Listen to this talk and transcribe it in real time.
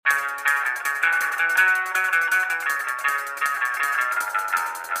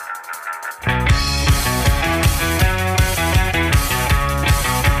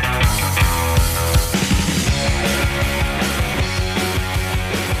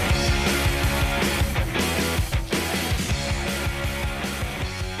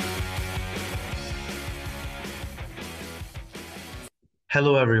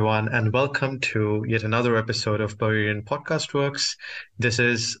Hello, everyone, and welcome to yet another episode of Bavarian Podcast Works. This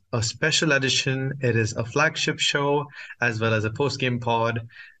is a special edition. It is a flagship show as well as a post-game pod,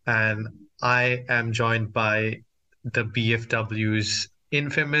 and I am joined by the BFW's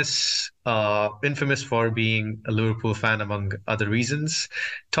infamous for being a Liverpool fan among other reasons.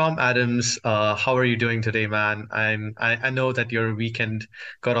 Tom Adams, how are you doing today, man? I know that your weekend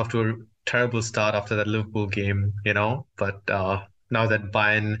got off to a terrible start after that Liverpool game, but now that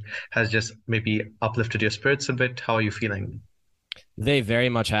Bayern has just maybe uplifted your spirits a bit, how are you feeling? They very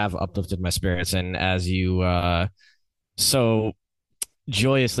much have uplifted my spirits, and as you so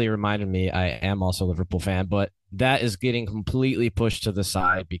joyously reminded me, I am also a Liverpool fan, but that is getting completely pushed to the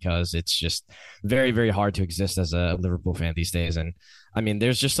side because it's just very, very hard to exist as a Liverpool fan these days. And I mean,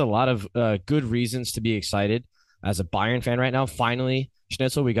 there's just a lot of good reasons to be excited as a Bayern fan right now. Finally,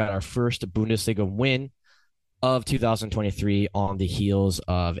 Schnitzel, we got our first Bundesliga win of 2023 on the heels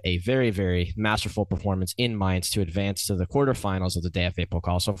of a very, very masterful performance in Mainz to advance to the quarterfinals of the DFB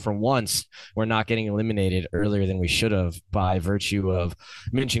Pokal. So for once, we're not getting eliminated earlier than we should have by virtue of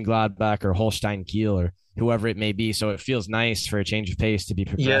Mönchengladbach or Holstein Kiel or whoever it may be. So it feels nice for a change of pace to be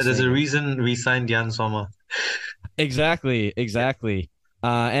Yeah, there's a progressing. reason we signed Jan Sommer. Exactly, Yeah, exactly.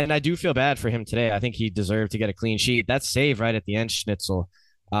 And I do feel bad for him today. I think he deserved to get a clean sheet. That save right at the end, Schnitzel,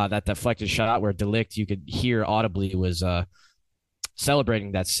 that deflected shot where Delict, you could hear audibly, was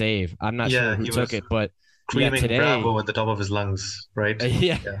celebrating that save. I'm not sure yeah, who he took was it, but yeah, screaming today, bravo at the top of his lungs, right?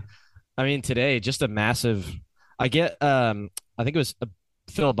 yeah, Yeah. I mean today, just a massive. I get, I think it was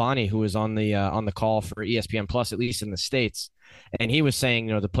Phil Bonney who was on the call for ESPN Plus, at least in the states, and he was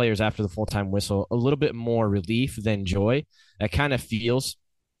saying, the players after the full time whistle, a little bit more relief than joy. It kind of feels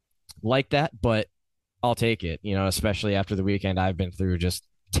like that, but I'll take it. Especially after the weekend I've been through, just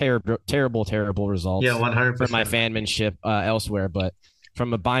terrible, terrible, terrible Yeah, results for my 100%. fanmanship elsewhere. But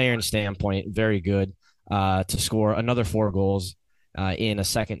from a Bayern standpoint, very good to score another 4 goals in a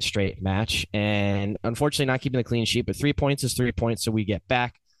second straight match, and unfortunately not keeping the clean sheet. But 3 points is 3 points, so we get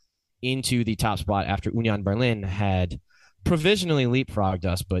back into the top spot after Union Berlin had provisionally leapfrogged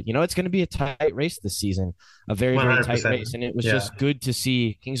us. But it's going to be a tight race this season, a very, very tight 100%. race, and it was Yeah. just good to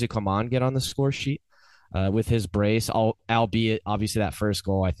see Kingsley Coman get on the score sheet with his brace, albeit obviously that first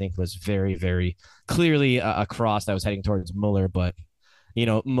goal I think was very, very clearly a cross that was heading towards Muller. But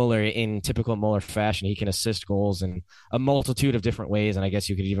Muller, in typical Muller fashion, he can assist goals in a multitude of different ways, and I guess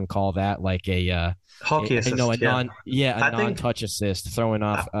you could even call that like Hockey a assist, yeah. a I think non-touch assist, throwing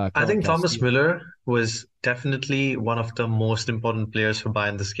I off I Colin think Thomas Castillo. Müller was definitely one of the most important players for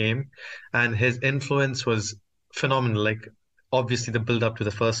Bayern this game, and his influence was phenomenal. Like obviously the build up to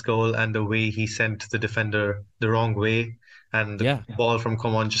the first goal and the way he sent the defender the wrong way, and the Yeah. ball from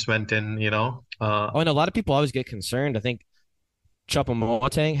Coman just went in. Oh, and a lot of people always get concerned. I think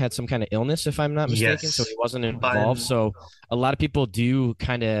Choupo-Moting had some kind of illness, if I'm not mistaken, so Yes, he wasn't involved. Bayern. So a lot of people do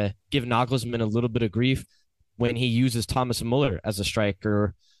kind of give Nagelsmann a little bit of grief when he uses Thomas Muller as a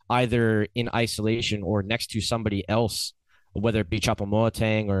striker, either in isolation or next to somebody else, whether it be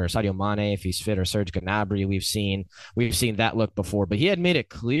Choupo-Moting or Sadio Mane if he's fit, or Serge Gnabry. We've seen that look before, but he had made it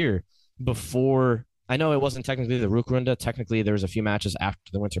clear before. I know it wasn't technically the Rückrunde. Technically, there was a few matches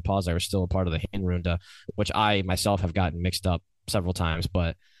after the winter pause that were still a part of the Hinrunde, which I myself have gotten mixed up several times.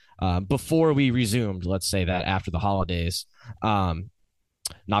 But before we resumed, let's say that after the holidays, um,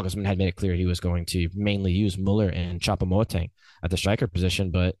 Nagelsmann had made it clear he was going to mainly use Muller and Choupo-Moting at the striker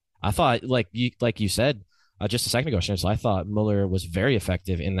position. But I thought, like you said just a second ago, Schnitzel, I thought Muller was very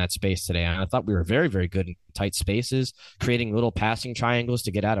effective in that space today. And I thought we were very, very good in tight spaces, creating little passing triangles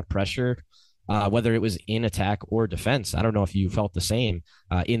to get out of pressure, whether it was in attack or defense. I don't know if you felt the same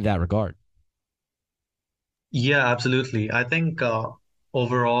in that regard. Yeah, absolutely. I think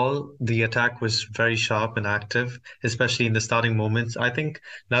overall the attack was very sharp and active, especially in the starting moments. I think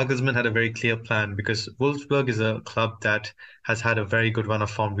Nagelsmann had a very clear plan because Wolfsburg is a club that has had a very good run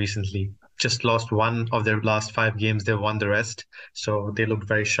of form recently. Just lost one of their last 5 games, they won the rest. So they looked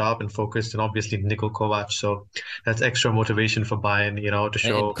very sharp and focused, and obviously Niko Kovac. So that's extra motivation for Bayern, to And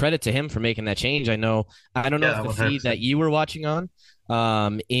show, credit to him for making that change. I don't know if yeah, the feed that 100%. you were watching on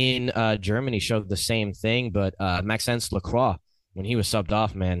in Germany showed the same thing, but Maxence Lacroix, when he was subbed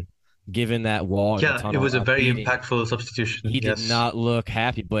off, man, given that wall in the Yeah, it tunnel was a a very beating, impactful substitution. he did Yes. not look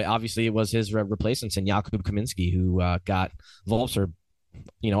happy. But obviously, it was his replacement, and Jakub Kaminski, who got Wolfsburg,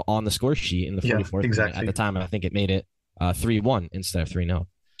 on the score sheet in the Yeah, 44th minute at the exactly. time. And I think it made it 3-1 instead of 3-0.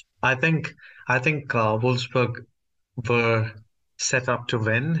 I think Wolfsburg were set up to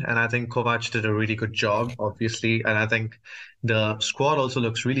win, and I think Kovac did a really good job, obviously. And I think the squad also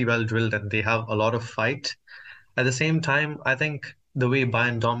looks really well drilled, and they have a lot of fight. At the same time, I think the way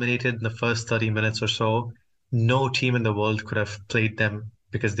Bayern dominated in the first 30 minutes or so, no team in the world could have played them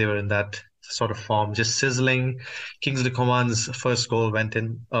because they were in that sort of form, just sizzling. Kingsley Coman's first goal went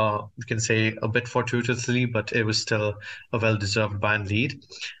in, you can say a bit fortuitously, but it was still a well-deserved Bayern lead.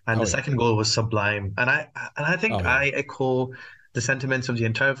 And the Oh yeah. second goal was sublime. And I think Oh yeah. I echo the sentiments of the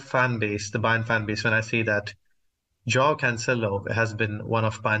entire fan base, the Bayern fan base, when I say that Joao Cancelo has been one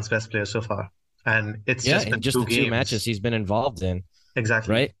of Bayern's best players so far. And it's Yeah, just in been just two the two matches games. he's been involved in,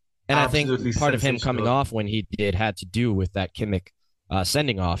 Exactly. right? And I think Absolutely part of him coming sensational. off when he did had to do with that Kimmich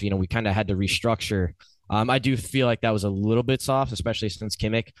sending off. We kind of had to restructure. I do feel like that was a little bit soft, especially since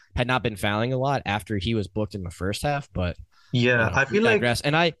Kimmich had not been fouling a lot after he was booked in the first half. But Yeah, I we feel like digress.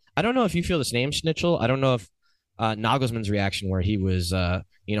 And I don't know if you feel the same, Schnitzel. I don't know if Nagelsmann's reaction where he was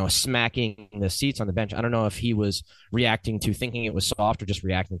smacking the seats on the bench. I don't know if he was reacting to thinking it was soft or just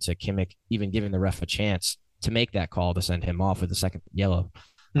reacting to Kimmich even giving the ref a chance to make that call to send him off with the second yellow.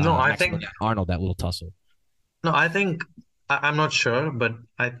 no, I think Maximilian Arnold, that little tussle. no, I think I'm not sure, but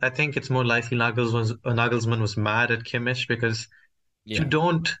I think it's more likely Nagelsmann was mad at Kimmich because you Yeah.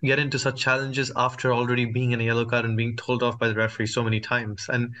 don't get into such challenges after already being in a yellow card and being told off by the referee so many times.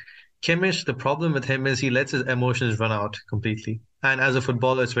 And Kimmich, the problem with him is he lets his emotions run out completely. And as a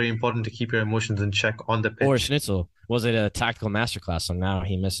footballer, it's very important to keep your emotions in check on the Or pitch. Schnitzel, was it a tactical masterclass? So now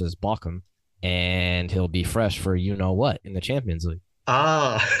he misses Balkum and he'll be fresh for you know what in the Champions League.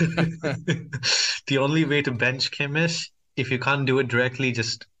 Ah, the only way to bench Kimmich, if you can't do it directly,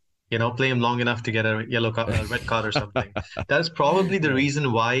 just play him long enough to get a yellow card, a red card or something. That's probably the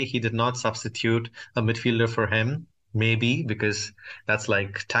reason why he did not substitute a midfielder for him. Maybe because that's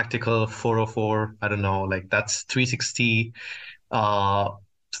like tactical 404. I don't know, like that's 360 uh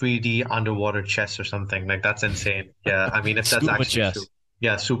 3D underwater chess or something. Like that's insane. Yeah, I mean if that's Scuba actually true. chess.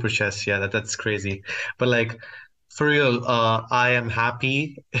 Yeah, super chess. Yeah, that's crazy. But like for real, I am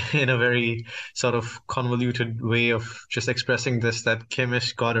happy in a very sort of convoluted way of just expressing this that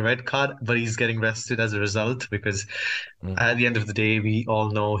Kimmich got a red card, but he's getting rested as a result because Mm. at the end of the day, we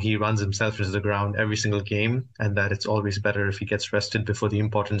all know he runs himself into the ground every single game, and that it's always better if he gets rested before the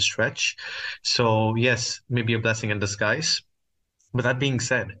important stretch. So yes, maybe a blessing in disguise. But that being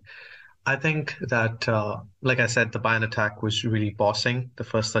said, I think that, like I said, the Bayern attack was really bossing the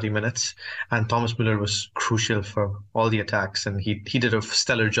first 30 minutes, and Thomas Müller was crucial for all the attacks, and he did a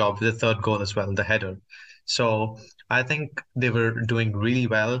stellar job with the third goal as well, the header. So I think they were doing really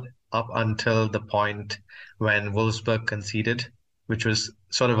well up until the point when Wolfsburg conceded, which was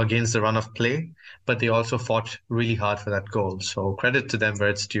sort of against the run of play, but they also fought really hard for that goal. So credit to them where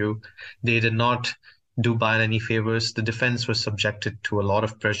it's due. They did not do Bayern any favors. The defense was subjected to a lot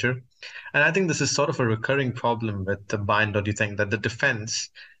of pressure. And I think this is sort of a recurring problem with the Bayern, don't you think? That the defense,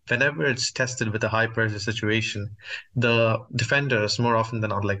 whenever it's tested with a high pressure situation, the defenders, more often than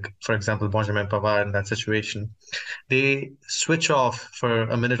not, like for example, Benjamin Pavard in that situation, they switch off for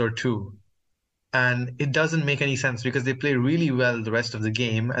a minute or two. And it doesn't make any sense because they play really well the rest of the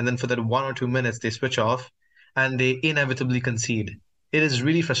game. And then for that 1 or 2 minutes, they switch off and they inevitably concede. It is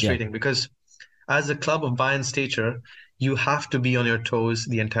really Yeah. frustrating because as a club of Bayern stature, you have to be on your toes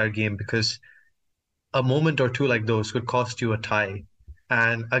the entire game because a moment or two like those could cost you a tie.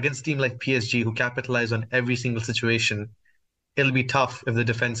 And against a team like PSG, who capitalize on every single situation, it'll be tough if the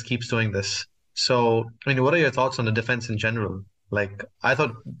defense keeps doing this. So, I mean, what are your thoughts on the defense in general? Like, I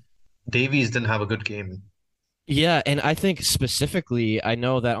thought Davies didn't have a good game. Yeah, and I think specifically, I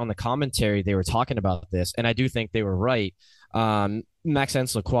know that on the commentary they were talking about this, and I do think they were right.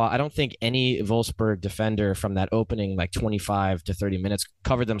 Maxence Lacroix, I don't think any Wolfsburg defender from that opening like 25 to 30 minutes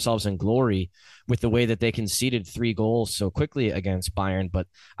covered themselves in glory with the way that they conceded 3 goals so quickly against Bayern. But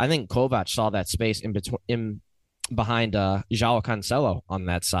I think Kovac saw that space in between behind Joao Cancelo on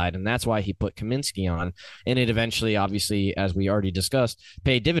that side, and that's why he put Kaminsky on. And it eventually, obviously, as we already discussed,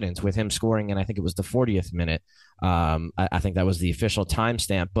 paid dividends with him scoring, and I think it was the 40th minute. I think that was the official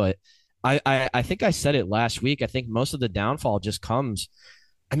timestamp, but I think I said it last week. I think most of the downfall just comes.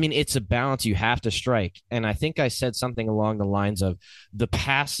 I mean, it's a balance you have to strike, and I think I said something along the lines of the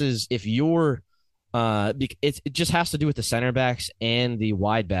passes. If you're it just has to do with the center backs and the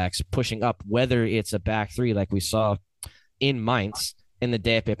wide backs pushing up, whether it's a back three like we saw in Mainz in the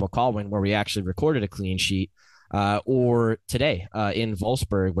DFB Pokal win where we actually recorded a clean sheet, or today in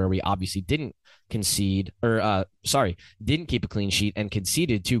Wolfsburg where we obviously didn't concede or didn't keep a clean sheet and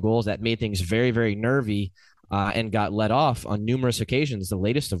conceded 2 goals that made things very, very nervy. And got let off on numerous occasions, the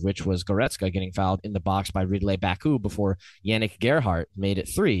latest of which was Goretzka getting fouled in the box by Ridley Baku before Yannick Gerhardt made it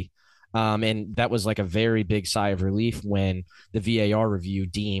 3. And that was like a very big sigh of relief when the VAR review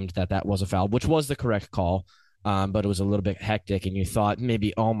deemed that that was a foul, which was the correct call. but it was a little bit hectic, and you thought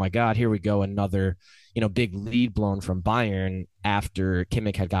maybe, oh my God, here we go, another big lead blown from Bayern after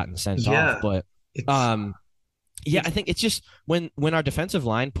Kimmich had gotten sent off. Yeah, But it's um, yeah, it's I think it's just when our defensive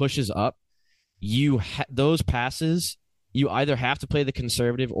line pushes up, those passes. You either have to play the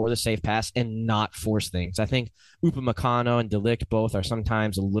conservative or the safe pass and not force things. I think Upamecano and De Ligt both are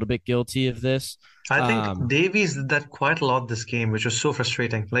sometimes a little bit guilty of this. I think Um, Davies did that quite a lot this game, which was so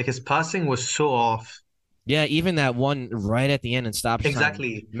frustrating. Like his passing was so off. Yeah, even that one right at the end in stoppage time,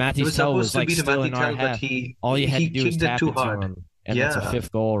 Exactly. It Matthew was Tell supposed was to like be to still Matthew in our Tell, but half. he All you had to he do is kicked it tap too it to hard. him, and that's a Yeah.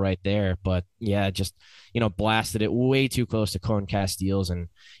 fifth goal right there. But yeah, just blasted it way too close to Cone Casteels, and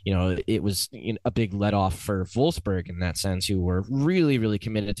it was a big let off for Wolfsburg in that sense, who were really, really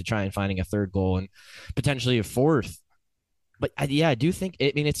committed to try and finding a third goal and potentially a fourth. But yeah, I do think.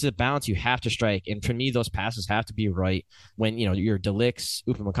 I mean, it's a balance you have to strike, and for me, those passes have to be right. When your De Ligt,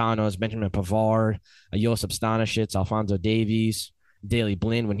 Upamecano's, Benjamin Pavard, Josip Stanisic, Alfonso Davies, Daley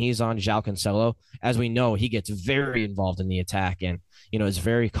Blind, when he's on, João Cancelo, as we know, he gets very involved in the attack, and is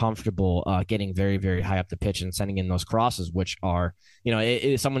very comfortable getting very, very high up the pitch and sending in those crosses, which are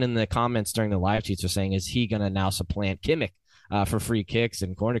someone in the comments during the live tweets was saying, is he going to now supplant Kimmich for free kicks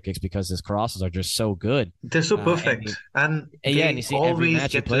and corner kicks because his crosses are just so good. They're so And perfect and yeah, and you they see every always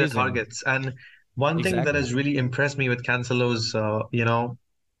match he get to their plays in. targets. And one thing that Exactly. has really impressed me with Cancelo's,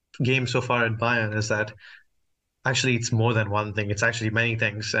 game so far at Bayern is that actually it's more than one thing. It's actually many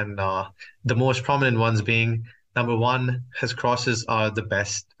things. And the most prominent ones being number one, his crosses are the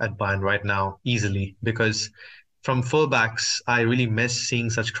best at Bayern right now, easily, because from fullbacks, I really miss seeing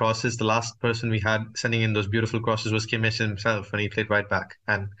such crosses. The last person we had sending in those beautiful crosses was Kimmich himself when he played right back.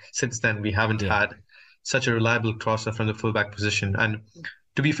 And since then, we haven't Yeah. had such a reliable crosser from the fullback position. And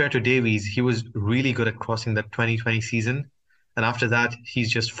to be fair to Davies, he was really good at crossing that 2020 season. And after that,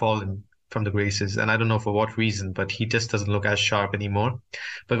 he's just fallen from the graces. And I don't know for what reason, but he just doesn't look as sharp anymore.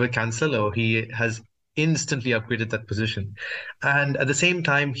 But with Cancelo, he has instantly upgraded that position. And at the same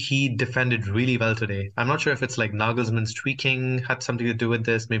time, he defended really well today. I'm not sure if it's like Nagelsmann's tweaking had something to do with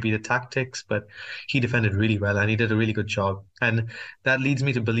this, maybe the tactics, but he defended really well and he did a really good job. And that leads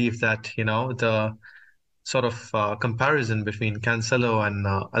me to believe that, the sort of comparison between Cancelo and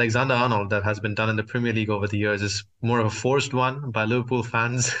Alexander-Arnold that has been done in the Premier League over the years is more of a forced one by Liverpool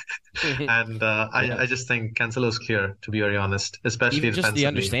fans. And I Yeah. just think Cancelo's clear, to be very honest, especially Even just the defensively.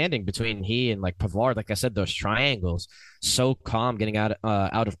 understanding between he and like Pavard, like I said, those triangles, so calm, getting out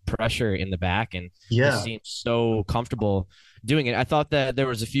of pressure in the back, and just Yeah. seems so comfortable doing it. I thought that there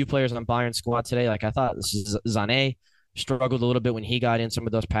was a few players on Bayern squad today. Like I thought Sané struggled a little bit when he got in some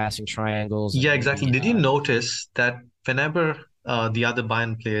of those passing triangles, and Yeah, exactly. maybe Did you notice that whenever the other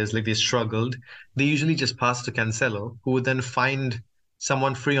Bayern players like they struggled, they usually just pass to Cancelo, who would then find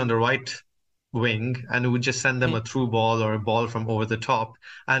someone free on the right wing and it would just send them a through ball or a ball from over the top,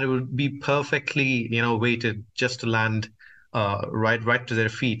 and it would be perfectly, weighted just to land right to their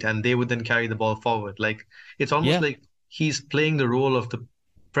feet, and they would then carry the ball forward. Like it's almost yeah. like he's playing the role of the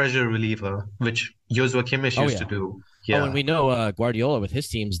pressure reliever, which Joshua Kimmich Oh used to yeah. do. Oh, and Yeah. we know Guardiola with his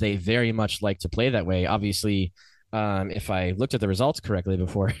teams, they very much like to play that way. Obviously, if I looked at the results correctly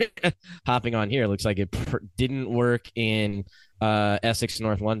before hopping on here, it looks like it didn't work in Essex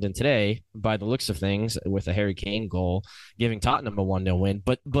North London today, by the looks of things, with a Harry Kane goal, giving Tottenham a 1-0 win.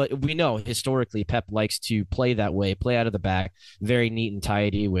 But we know historically Pep likes to play that way, play out of the back, very neat and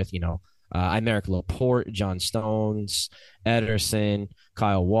tidy with Aymeric Laporte, John Stones, Ederson,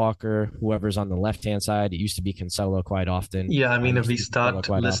 Kyle Walker, whoever's on the left hand side. It used to be Cancelo quite often. Yeah, I mean, if Used we to be Cancelo start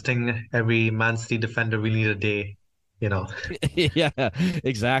quite often. listing every Man City defender, we need a day, you know. Yeah,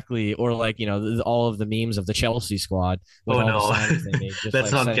 exactly. Or like, all of the memes of the Chelsea squad with Oh all the no, signings they made, just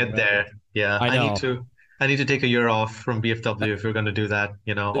let's like not setting get records. there. Yeah, I know. I need to take a year off from BFW if we're going to do that.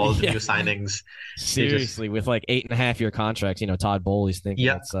 All the Yeah, new signings, they just, seriously, with like 8.5 year contracts, Todd Bowley's thinking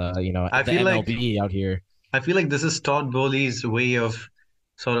yeah, it's I the feel like, MLB out here. I feel like this is Todd Bowley's way of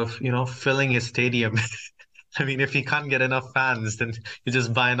sort of, filling his stadium. I mean, if he can't get enough fans, then you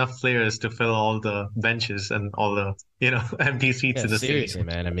just buy enough players to fill all the benches and all the, empty seats Yeah, in the seriously, stadium.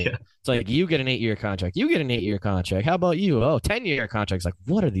 man. I mean, Yeah. it's like you get an 8 year contract. You get an 8 year contract. How about you? Oh, 10 year contracts. Like,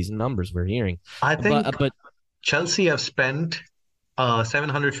 what are these numbers we're hearing? I But think Chelsea have spent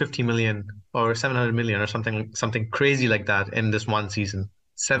 750 million or 700 million or something crazy like that in this one season.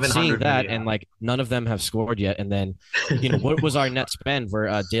 seeing 700 that, million. and like none of them have scored yet. And then, what was our net spend for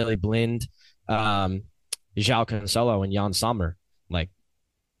Daley Blind, um, João Cancelo, and Jan Sommer? Like,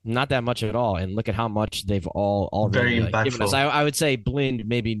 not that much at all. And look at how much they've all Very already given us. impactful. I would say Blind,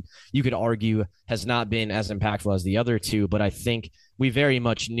 maybe you could argue, has not been as impactful as the other two, but I think we very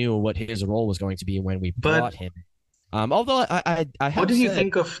much knew what his role was going to be when we But brought him. Although I what have did you said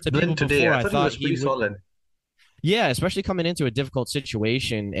think of to people Blind today? before, I I thought he thought was he pretty would. solid. Yeah, especially coming into a difficult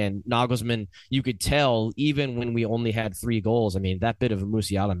situation, and Nagelsmann, you could tell even when we only had 3 goals. I mean, that bit of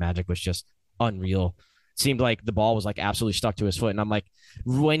Musiala magic was just unreal. Seemed like the ball was like absolutely stuck to his foot, and I'm like,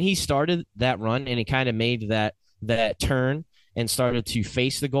 when he started that run and he kind of made that turn and started to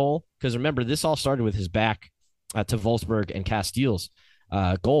face the goal, because remember this all started with his back to Wolfsburg and Castile's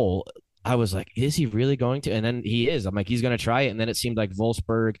goal. I was like, is he really going to? And then he is. I'm like, he's going to try it. And then it seemed like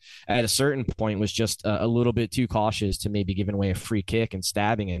Wolfsburg at a certain point was just a little bit too cautious to maybe giving away a free kick and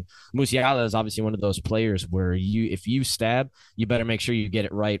stabbing. And Musiala is obviously one of those players where if you stab, you better make sure you get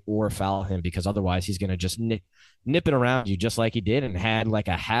it right or foul him, because otherwise he's going to just nip it around you just like he did, and had like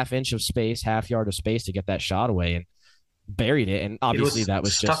a half-inch of space, half yard of space to get that shot away and buried it. And It obviously was that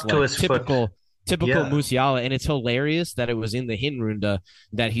was just stuck to like his foot. typical Yeah. Musiala. And it's hilarious that it was in the Hinrunde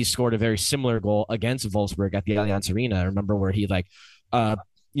that he scored a very similar goal against Wolfsburg at the Allianz Arena. I remember where he like, uh,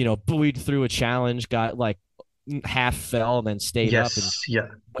 buoyed through a challenge, got like half fell, then stayed up and Yes. Yeah.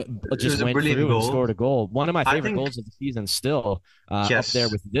 It just was a went brilliant through and goal. scored a goal. One of my I favorite think, goals of the season, still up there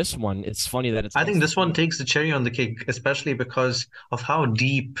yes. with this one. It's funny that it's I think against this the one team. takes the cherry on the cake, especially because of how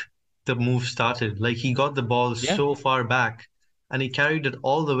deep the move started. Like he got the ball Yeah. so far back and he carried it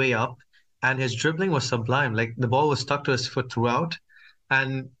all the way up, and his dribbling was sublime. Like the ball was stuck to his foot throughout,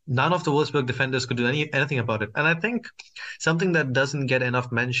 and none of the Wolfsburg defenders could do anything about it. And I think something that doesn't get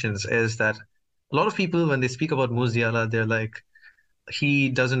enough mentions is that a lot of people, when they speak about Musiala, they're like, he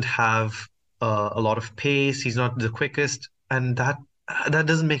doesn't have a lot of pace. He's not the quickest, and that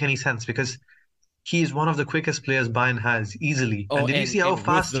doesn't make any sense because he is one of the quickest players Bayern has easily. And Oh, did you see how and with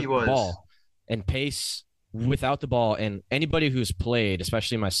fast he the was? ball and pace without the ball, and anybody who's played,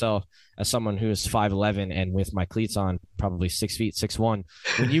 especially myself as someone who is 5'11" and with my cleats on, probably 6 feet 6'1",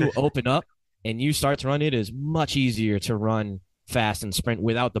 when you open up and you start to run, it is much easier to run fast and sprint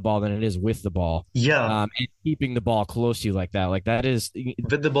without the ball than it is with the ball. Yeah, And keeping the ball close to you like that is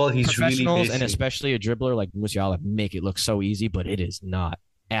with the ball, he's really professionals, and pacey. especially a dribbler like Musiala make it look so easy, but it is not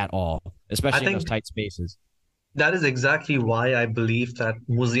at all, I especially in those think tight spaces. that is exactly why I believe that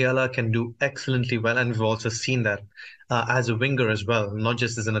Musiala can do excellently well, and we've also seen that as a winger as well, not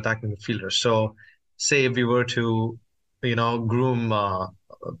just as an attacking midfielder. So, say if we were to, groom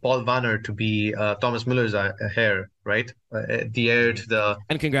Paul Vanner to be Thomas Muller's heir, right? The heir Mhm. to the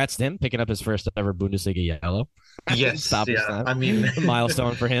And congrats to him picking up his first ever Bundesliga yellow. yes, Stoppage yeah. time. I mean, A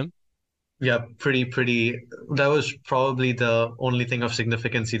milestone for him. yeah, pretty. That was probably the only thing of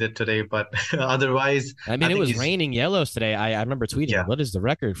significance he did today, but otherwise, I I mean, it think was he's raining yellows today. I remember tweeting, yeah. what is the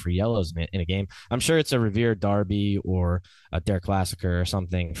record for yellows in a game? I'm sure it's a revered derby or a Der Klassiker or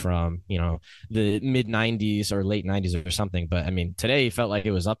something from, the mid 90s or late 90s or something. But I mean, today felt like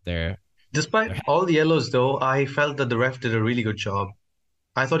it was up there. Despite all the yellows, though, I felt that the ref did a really good job.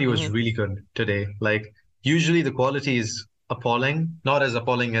 I thought he was Mhm. really good today. Like, usually the quality is appalling, not as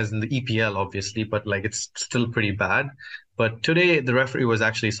appalling as in the EPL, obviously, but like it's still pretty bad. But today, the referee was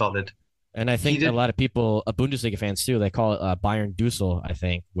actually solid. And I He think a did, lot of people, Bundesliga fans too, they call it Bayern Dussel, I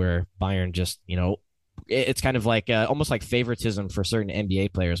think, where Bayern just, it's kind of like almost like favoritism for certain NBA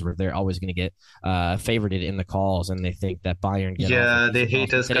players where they're always going to get favorited in the calls, and they think that Bayern get off with yeah, they easy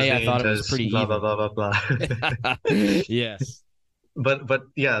calls. hate But us because today they I thought ain't it was us, pretty blah, blah, even. blah, blah, blah. Yes. But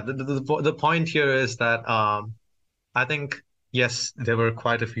yeah, the point here is that I think yes, there were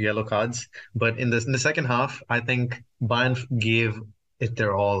quite a few yellow cards, but in the second half, I think Bayern gave it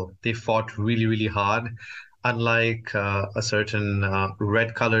their all. They fought really, really hard, unlike a certain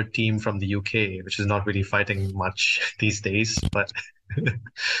red-colored team from the UK, which is not really fighting much these days. But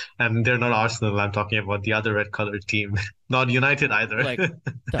and they're not Arsenal. I'm talking about the other red-colored team, not United either. Like,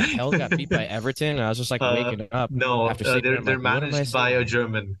 the hell got beat by Everton? And I was just like Uh, waking up no, after sitting there. they're I'm they're like, what am I managed by a saying?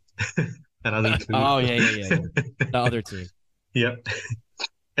 German, another clue. Oh, yeah, yeah, yeah, yeah. The other team. Yep.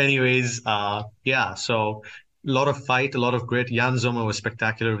 Anyways, yeah, so a lot of fight, a lot of grit. Jan Sommer was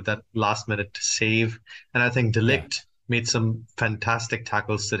spectacular with that last minute save. And I think Yeah. Delict made some fantastic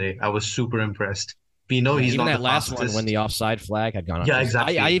tackles today. I was super impressed. We know Yeah, he's even not the that last one when fastest. the offside flag had gone up, Yeah, because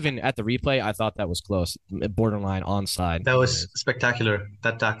I exactly. even at the replay I thought that was close, borderline onside. That was Anyways, spectacular,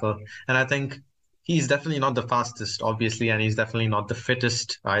 that tackle. And I think he's definitely not the fastest, obviously, and he's definitely not the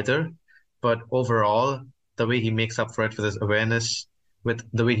fittest either. But overall, the way he makes up for it with his awareness, with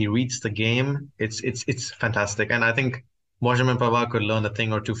the way he reads the game, it's fantastic. And I think Benjamin Pavard could learn a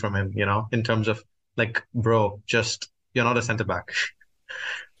thing or two from him, in terms of like, bro, just you're not a center back.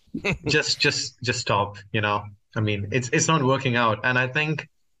 Just stop. I mean, it's not working out. And I think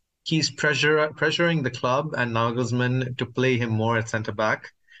he's pressuring the club and Nagelsmann to play him more at centre back.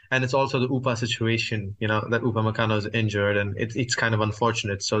 And it's also the Upa situation, that Upa Meccano is injured and it's kind of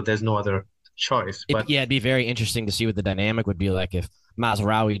unfortunate. So there's no other choice. But It'd be very interesting to see what the dynamic would be like if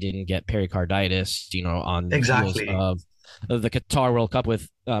Mazraoui didn't get pericarditis, on the heels exactly, of the Qatar World Cup with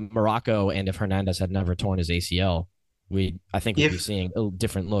Morocco, and if Hernandez had never torn his ACL, I think we'd be if seeing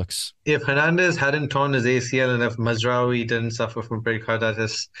different looks. if Hernandez hadn't torn his ACL and if Mazraoui didn't suffer from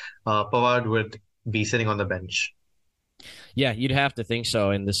pericarditis, Pavard would be sitting on the bench. Yeah, you'd have to think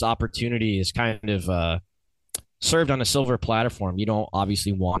so. And this opportunity is kind of served on a silver platform. You don't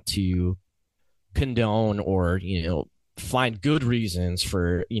obviously want to condone or find good reasons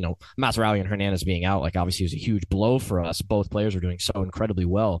for Mazraoui and Hernandez being out. Like obviously it was a huge blow for us. Both players were doing so incredibly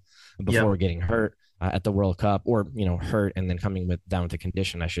well Yeah. before getting hurt at the World Cup, or hurt and then coming down with the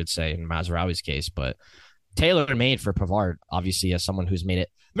condition, I should say, in Mazraoui's case. But tailor made for Pavard, obviously, as someone who's made it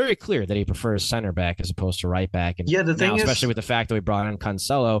very clear that he prefers center back as opposed to right back. And Yeah, the now, thing especially is, with the fact that we brought in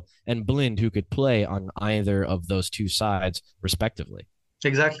Cancelo and Blind, who could play on either of those two sides, respectively.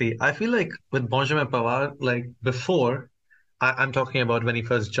 exactly. I feel like with Benjamin Pavard, like before, I'm talking about when he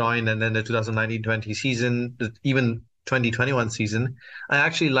first joined and then the 2019-20 season, even 2021 season, I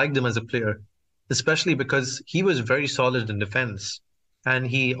actually liked him as a player, especially because he was very solid in defense and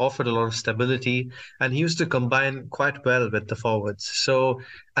he offered a lot of stability and he used to combine quite well with the forwards. So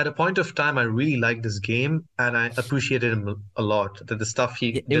at a point of time, I really liked his game and I appreciated him a lot, the stuff he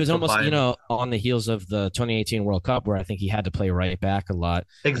It did was for almost, Bayern. on the heels of the 2018 World Cup, where I think he had to play right back a lot.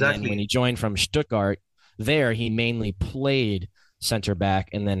 And then when he Exactly. joined from Stuttgart, there he mainly played center back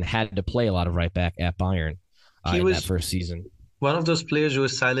and then had to play a lot of right back at Bayern He in that was first season. one of those players who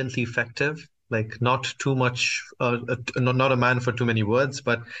is silently effective, like not too much, not a man for too many words,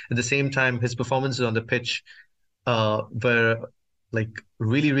 but at the same time, his performances on the pitch were like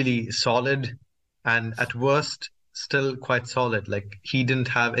really, really solid, and at worst, still quite solid. Like he didn't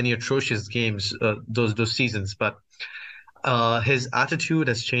have any atrocious games those seasons, but his attitude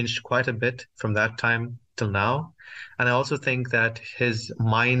has changed quite a bit from that time till now. And I also think that his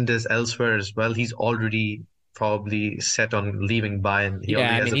mind is elsewhere as well. He's already probably set on leaving Bayern. He Yeah,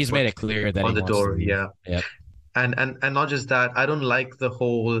 already I has mean, a he's made foot it clear that on he the wants to door. leave. Yeah. Yep. And not just that, I don't like the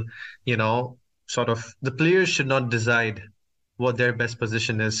whole, sort of the players should not decide what their best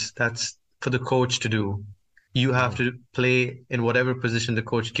position is. That's for the coach to do. You have Mhm. to play in whatever position the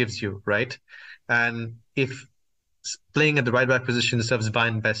coach gives you, right? And if playing at the right back position serves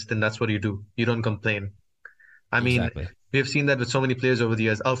Bayern best, then that's what you do. You don't complain. I mean, Exactly. we have seen that with so many players over the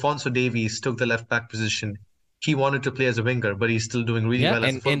years. Alfonso Davies took the left back position. He wanted to play as a winger, but he's still doing really Yeah, well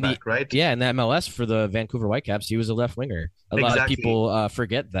as a and in the fullback, right? yeah, in the MLS for the Vancouver Whitecaps, he was a left winger. A lot of Exactly. people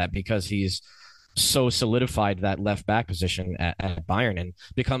forget that because he's so solidified that left back position at Bayern and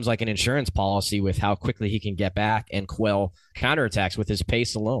becomes like an insurance policy with how quickly he can get back and quell counterattacks with his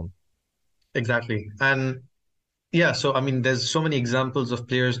pace alone. Exactly. And yeah, so I mean, there's so many examples of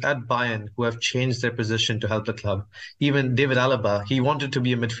players at Bayern who have changed their position to help the club. Even David Alaba, he wanted to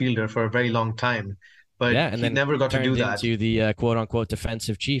be a midfielder for a very long time, but Yeah, and he then never got to do turned that. into the quote unquote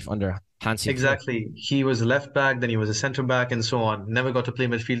defensive chief under Hansi Flick. Exactly. He was a left back, then he was a center back, and so on. Never got to play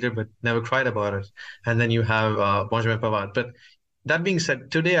midfielder, but never cried about it. And then you have Benjamin Pavard. But that being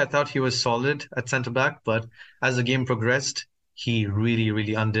said, today I thought he was solid at center back, but as the game progressed, he really,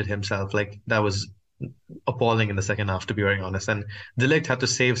 really undid himself. Like that was appalling in the second half, to be very honest. And De Ligt had to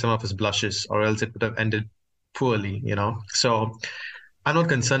save some of his blushes, or else it would have ended poorly. So I'm not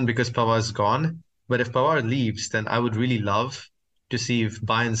concerned because Pavard's gone, but if Pavard leaves, then I would really love to see if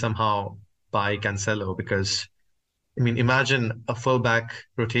Bayern somehow buy Cancelo because I mean, imagine a fullback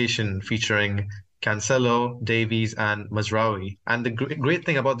rotation featuring Cancelo, Davies, and Mazraoui. And the great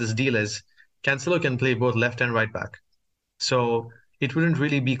thing about this deal is Cancelo can play both left and right back. So it wouldn't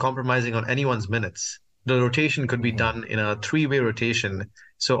really be compromising on anyone's minutes. The rotation could be Mhm. done in a three-way rotation,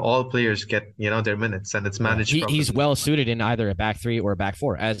 so all players get their minutes and it's Yeah, managed he's properly. well suited in either a back three or a back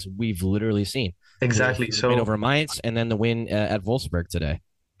four, as we've literally seen with Exactly. the win So over Mainz and then the win at Wolfsburg today.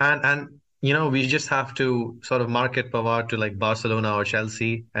 and we just have to sort of market Pavard to like Barcelona or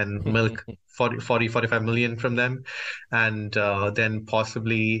Chelsea and milk 45 million from them, and then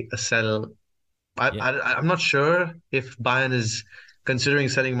possibly sell. Yeah, I'm not sure if Bayern is considering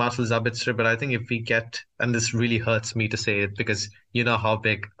selling Marcel Sabitzer, but I think if we get, and this really hurts me to say it because you know how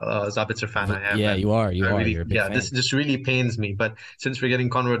big a Sabitzer fan I am, yeah, and you are, I really, you're a big yeah, this fan. this really pains me. But since we're getting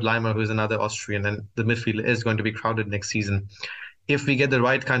Konrad Leimer, who's another Austrian, and the midfield is going to be crowded next season, if we get the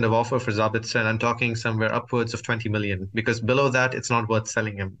right kind of offer for Zabitzer, I'm talking somewhere upwards of 20 million, because below that, it's not worth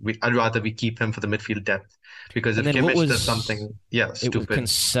selling him. I'd rather we keep him for the midfield depth, because And if then what Kimmich does was something, yeah, it was stupid,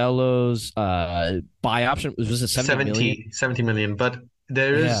 Cancelo's buy option? Was it 70 million? 70 million. But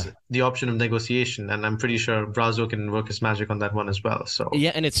there Yeah. is the option of negotiation, and I'm pretty sure Brazo can work his magic on that one as well. So,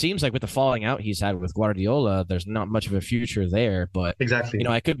 Yeah, and it seems like with the falling out he's had with Guardiola, there's not much of a future there. But exactly.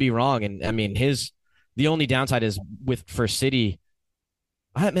 I could be wrong. And I mean, the only downside is with for City.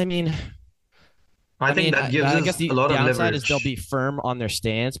 I mean, I think that gives I guess us a the lot of downside is they'll leverage. be firm on their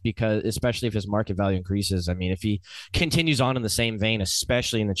stance because, especially if his market value increases. I mean, if he continues on in the same vein,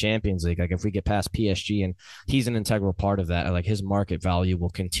 especially in the Champions League, like if we get past PSG and he's an integral part of that, like his market value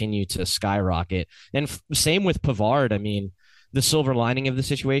will continue to skyrocket. And same with Pavard. I mean, the silver lining of the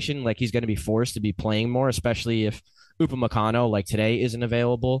situation, like he's going to be forced to be playing more, especially if Upamecano, like today, isn't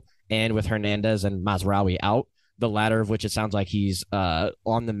available, and with Hernandez and Mazraoui out, the latter of which it sounds like he's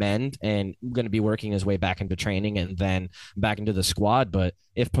on the mend and going to be working his way back into training and then back into the squad. But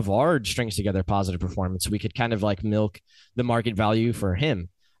if Pavard strings together positive performance, we could kind of like milk the market value for him.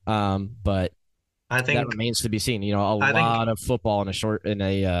 But I that think, remains to be seen. A I think, lot of football in a short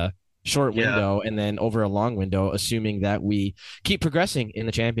yeah. window, and then over a long window, assuming that we keep progressing in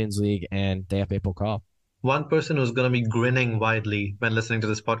the Champions League and DFB Pokal. One person who's going to be grinning widely when listening to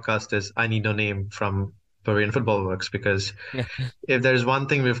this podcast is I Need No Name from Bavarian Football Works, because if there's one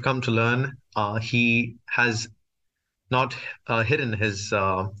thing we've come to learn, he has not hidden his,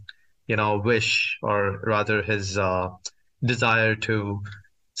 wish, or rather his desire to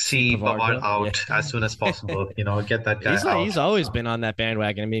See see Pavard Pavard go, yeah. out as soon as possible. Get that guy He's out. always So been on that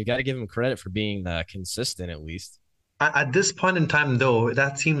bandwagon. I mean, you got to give him credit for being consistent at least. at this point in time, though,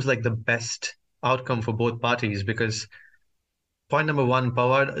 that seems like the best outcome for both parties, because point number one,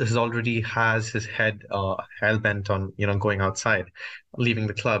 Pavard is already has his head hell bent on going outside, leaving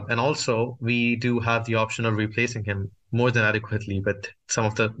the club, and also we do have the option of replacing him more than adequately with some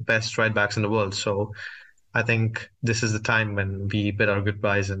of the best right backs in the world. So I think this is the time when we bid our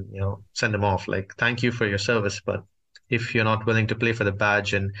goodbyes and send him off. Like, thank you for your service, but if you're not willing to play for the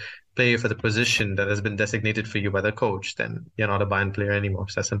badge and play for the position that has been designated for you by the coach, then you're not a Bayern player anymore.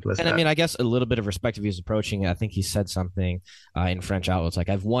 It's as simple as And I that. mean, I guess a little bit of respect if he's approaching it. I think he said something in French outlets like,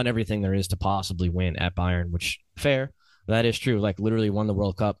 "I've won everything there is to possibly win at Bayern," which fair. That is true. Like literally won the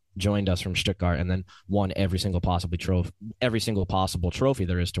World Cup, joined us from Stuttgart, and then won every single possible trophy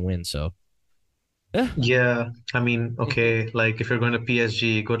there is to win. So yeah, Yeah, I mean, okay, like if you're going to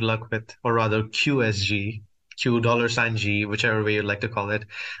PSG, good luck with, or rather QSG, Q dollar sign G, whichever way you'd like to call it.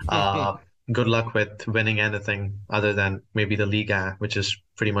 Uh, Good luck with winning anything other than maybe the Liga, which is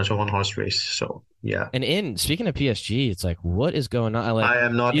pretty much a one horse race. So yeah, and in speaking of PSG, it's like, what is going on? Like, I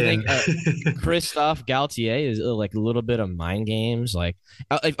am do not you in. think Christophe Galtier is like a little bit of mind games?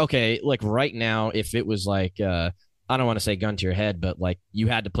 Okay, like right now, if it was like, I don't want to say gun to your head, but like you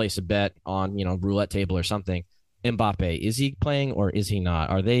had to place a bet on, roulette table or something. Mbappe, is he playing or is he not?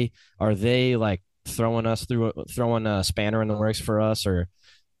 Are they like throwing a spanner in the works for us, or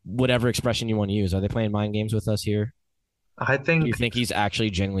whatever expression you want to use? Are they playing mind games with us here? I Do you think think he's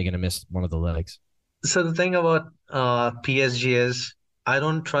actually genuinely going to miss one of the legs? so. The thing about PSG is I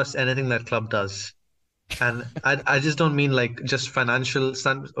don't trust anything that club does. And I just don't mean like just financial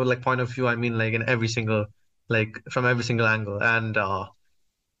stand or like point of view. I mean like in every single, like from every single angle. And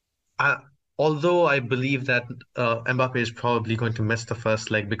I, although I believe that Mbappe is probably going to miss the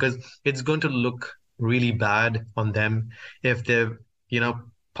first leg, because it's going to look really bad on them if they've, you know,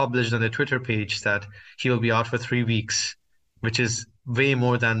 published on their Twitter page that he will be out for 3 weeks, which is way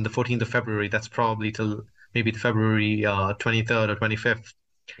more than the 14th of February. That's probably till maybe February 23rd or 25th,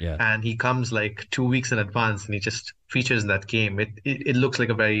 Yeah. and he comes like 2 weeks in advance and he just features in that game. It looks like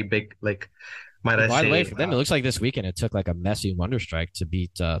a very big, like, might And I by the way, say, for them, it looks like this weekend it took like a messy wonder strike to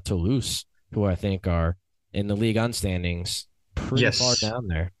beat Toulouse, who I think are in the league on standings pretty far yes, down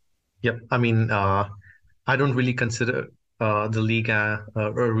there. yep. I mean, I don't really consider the league a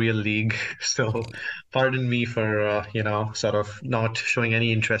real league, so pardon me for sort of not showing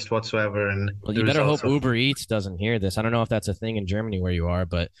any interest whatsoever in Well, the you better results hope of. Uber Eats doesn't hear this. I don't know if that's a thing in Germany where you are,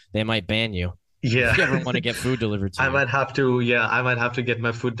 but they might ban you Yeah, if you ever want to get food delivered to I you. might have to. Yeah, I might have to get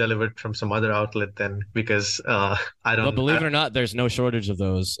my food delivered from some other outlet then, because I But don't. believe it or not, there's no shortage of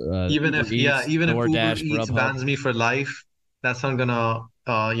those. Even Uber if, yeah, Eats, even if Uber DoorDash, Eats Grubhub. bans me for life, that's not gonna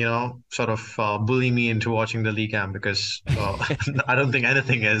sort of bully me into watching the league game, because I don't think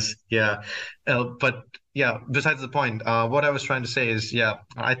anything is. Yeah, but yeah. Besides the point, what I was trying to say is, yeah,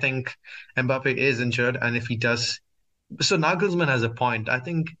 I think Mbappe is injured, and if he does, so Nagelsmann has a point. I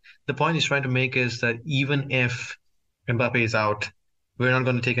think the point he's trying to make is that even if Mbappe is out, we're not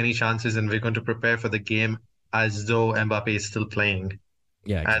going to take any chances and we're going to prepare for the game as though Mbappe is still playing.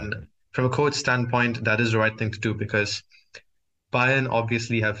 Yeah, And exactly. from a coach standpoint, that is the right thing to do because Bayern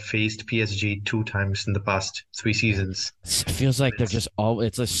obviously have faced PSG 2 times in the past 3 seasons. It feels like they're It's, just all.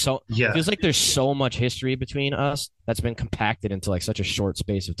 It's like so. yeah, Feels like there's so much history between us that's been compacted into like such a short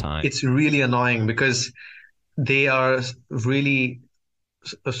space of time. it's really annoying because they are really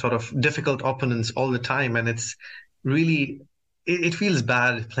sort of difficult opponents all the time, and it's really it feels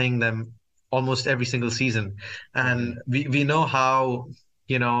bad playing them almost every single season. Hmm. And we know how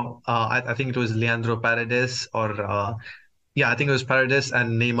I think it was Leandro Paredes or yeah, I think it was Paredes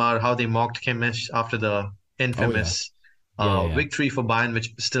and Neymar, how they mocked Kimmich after the Oh yeah, infamous yeah, yeah, yeah. victory for Bayern,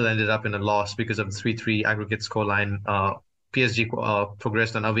 which still ended up in a loss because of the 3-3 aggregate scoreline. PSG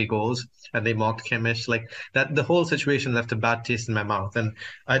progressed on away goals and they mocked Kimmich. Like that, the whole situation left a bad taste in my mouth. And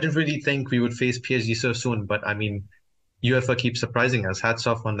I didn't really think we would face PSG so soon, but I mean, UEFA keeps surprising us. Hats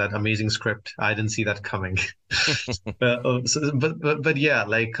off on that amazing script. I didn't see that coming. But yeah,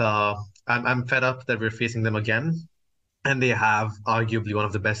 like I'm fed up that we're facing them again and they have arguably one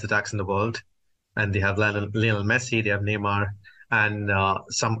of the best attacks in the world. And they have Lionel Messi, they have Neymar, and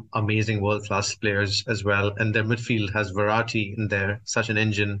some amazing world-class players as well. And their midfield has variety in there, such an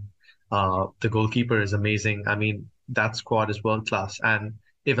engine. The goalkeeper is amazing. I mean, that squad is world-class. And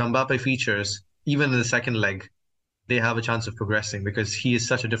if Mbappe features, even in the second leg, they have a chance of progressing because he is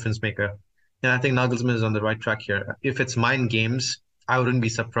such a difference maker. And I think Nagelsmann is on the right track here. If it's mind games, I wouldn't be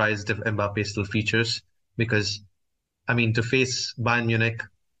surprised if Mbappe still features because I mean, to face Bayern Munich,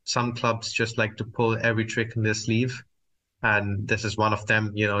 some clubs just like to pull every trick in their sleeve. And this is one of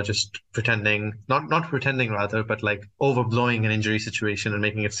them, just pretending, not pretending rather, but like overblowing an injury situation and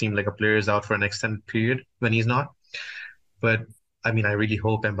making it seem like a player is out for an extended period when he's not. But I mean, I really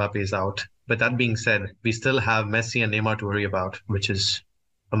hope Mbappe is out. But that being said, we still have Messi and Neymar to worry about, which is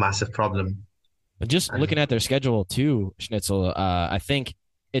a massive problem. But just And looking at their schedule too, Schnitzel, I think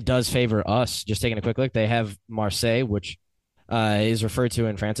it does favor us. Just taking a quick look, they have Marseille, which is referred to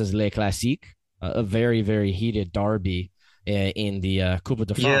in France as Les Classiques, a very, very heated derby in the Coupe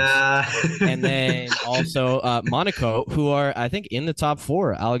de France. yeah, And then also Monaco, who are, I think, in the top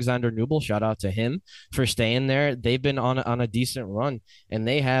four. Alexander Nubel, shout out to him for staying there. They've been on a decent run, and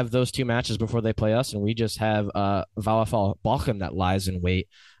they have those 2 matches before they play us. And we just have VfL Bochum that lies in wait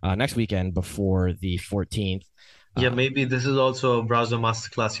next weekend before the 14th. yeah, Um, maybe this is also a Brazo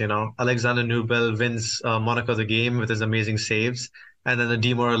masterclass, Alexander Nubel wins Monaco the game with his amazing saves, and then the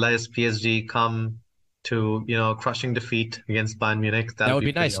demoralized PSG come to, crushing defeat against Bayern Munich. that That'll would be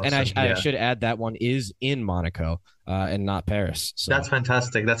be pretty nice. And awesome. I Yeah, should add that one is in Monaco and not Paris. that's So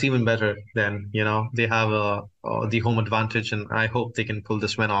fantastic. That's even better then, they have the home advantage, and I hope they can pull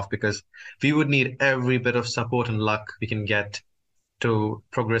this win off because we would need every bit of support and luck we can get to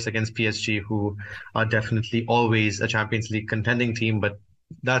progress against PSG, who are definitely always a Champions League contending team, but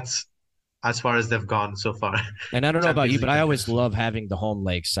that's as far as they've gone so far. and I don't know about Champions you, but League I always contenders. love having the home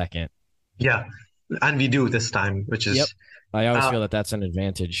leg second. Yeah, and we do this time, which Yep. is I always uh, feel that that's an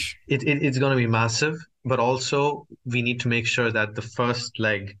advantage. it's going to be massive, but also we need to make sure that the first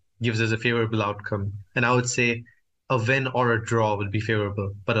leg gives us a favorable outcome. And I would say a win or a draw would be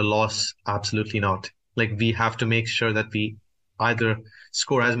favorable, but a loss, absolutely not. Like we have to make sure that we either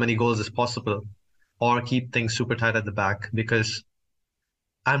score as many goals as possible or keep things super tight at the back because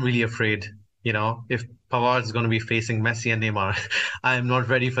I'm really afraid, if Pavard is going to be facing Messi and Neymar, I am not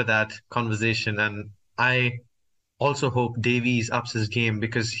ready for that conversation. And I also hope Davies ups his game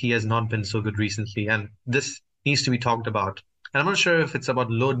because he has not been so good recently. And this needs to be talked about. And I'm not sure if it's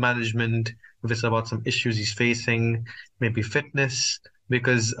about load management, if it's about some issues he's facing, maybe fitness,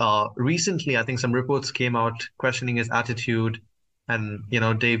 because recently I think some reports came out questioning his attitude and,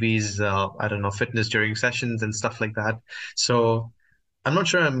 Davies, I don't know, fitness during sessions and stuff like that. So I'm not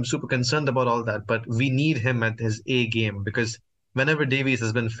sure I'm super concerned about all that, but we need him at his A game because whenever Davies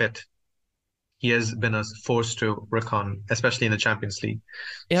has been fit, he has been a force to reckon, especially in the Champions League.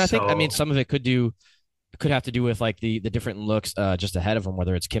 And I think, I mean, So some of it could have to do with like the different looks just ahead of him,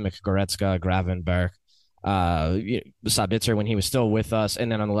 whether it's Kimmich, Goretzka, Gravenberg, Sabitzer when he was still with us,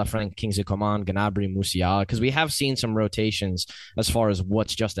 and then on the left flank, Kingsley Coman, Gnabry, Musiala, because we have seen some rotations as far as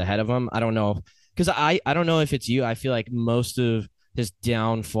what's just ahead of him. I don't know, because I don't know if it's you. I feel like most of his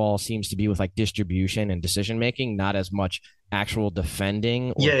downfall seems to be with like distribution and decision making, not as much actual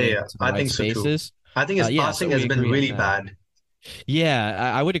defending or yeah, yeah, getting yeah. into the I right think so too. spaces. I think his Yeah, so passing we has been agree on really that. bad.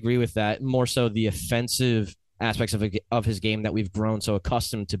 Yeah, I would agree with that. More so the offensive aspects of his game that we've grown so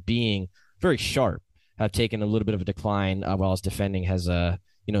accustomed to being very sharp have taken a little bit of a decline, while his defending has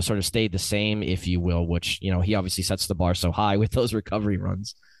sort of stayed the same, if you will, which, he obviously sets the bar so high with those recovery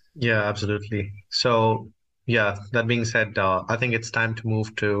runs. Yeah, absolutely. So, yeah, that being said, I think it's time to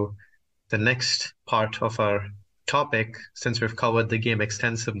move to the next part of our topic since we've covered the game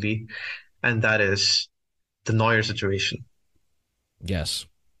extensively, and that is the Neuer situation. Yes.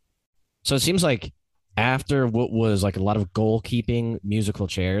 So it seems like after what was like a lot of goalkeeping musical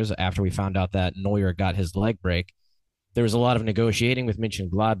chairs, after we found out that Neuer got his leg break, there was a lot of negotiating with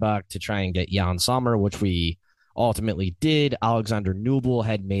Mönchengladbach to try and get Jan Sommer, which we ultimately did. Alexander Nubel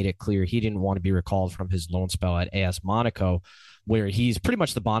had made it clear he didn't want to be recalled from his loan spell at AS Monaco, where he's pretty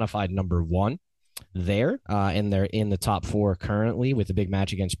much the bona fide number one there, and they're in the top four currently with a big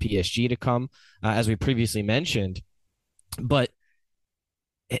match against PSG to come, as we previously mentioned. But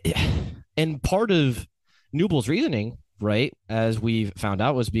and part of Nubel's reasoning, right, as we've found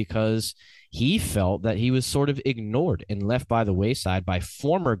out, was because he felt that he was sort of ignored and left by the wayside by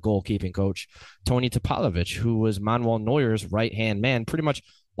former goalkeeping coach Tony Topalovic, who was Manuel Neuer's right-hand man pretty much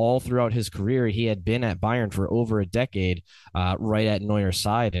all throughout his career. He had been at Bayern for over a decade, right at Neuer's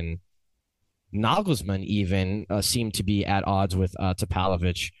side, and Nagelsmann even seemed to be at odds with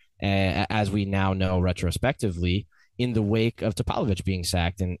Topalovic, as we now know retrospectively, in the wake of Topalovic being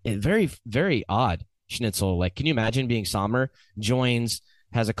sacked. And very, very odd, Schnitzel. Like, can you imagine being Sommer, joins,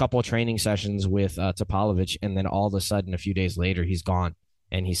 has a couple of training sessions with Topalovic, and then all of a sudden, a few days later, he's gone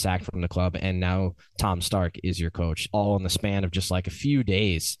and he's sacked from the club. And now Tom Stark is your coach, all in the span of just like a few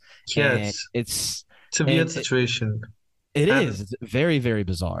days. Yeah, And it's a weird situation. it And is. It's very, very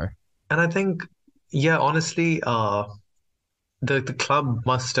bizarre. and I think, yeah, honestly, the club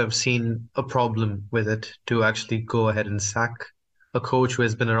must have seen a problem with it to actually go ahead and sack a coach who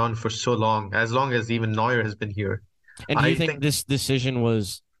has been around for so long as even Neuer has been here. And do you I think think this decision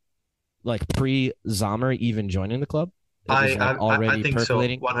was like pre Zomer even joining the club? It I was like I already think so,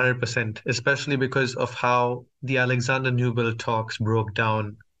 percolating. 100%, especially because of how the Alexander Nubel talks broke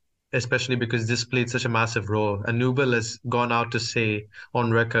down, especially because this played such a massive role. And Nubel has gone out to say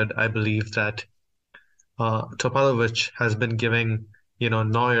on record, I believe, that Topalovic has been giving,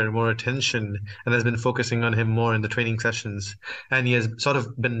 Neuer more attention and has been focusing on him more in the training sessions. And he has sort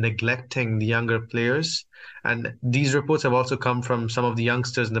of been neglecting the younger players. And these reports have also come from some of the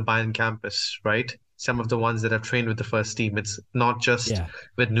youngsters in the Bayern campus, right? Some of the ones that have trained with the first team. It's not just Yeah.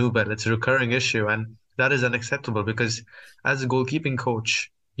 with Nubel, it's a recurring issue. And that is unacceptable because as a goalkeeping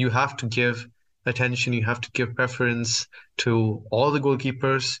coach, you have to give attention, you have to give preference to all the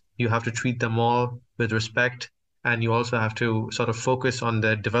goalkeepers. You have to treat them all with respect, and you also have to sort of focus on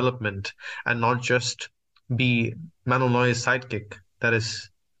their development and not just be Manuel Neuer's sidekick. That is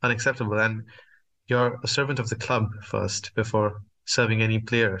unacceptable. And you're a servant of the club first before serving any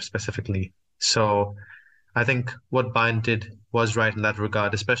player specifically. So I think what Bayern did was right in that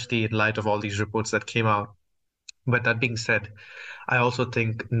regard, especially in light of all these reports that came out. But that being said, I also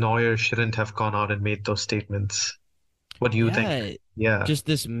think Neuer shouldn't have gone out and made those statements. What do you think? Yeah. Yeah. Just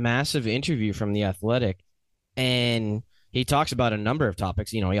this massive interview from The Athletic. And he talks about a number of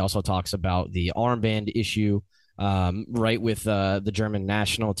topics. He also talks about the armband issue, right, with the German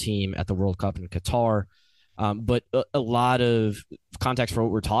national team at the World Cup in Qatar. But a lot of context for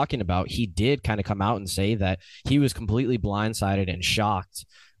what we're talking about, he did kind of come out and say that he was completely blindsided and shocked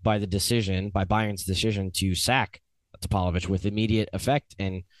by Bayern's decision to sack Topalovic with immediate effect.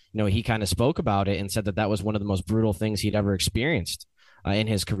 And, he kind of spoke about it and said that that was one of the most brutal things he'd ever experienced in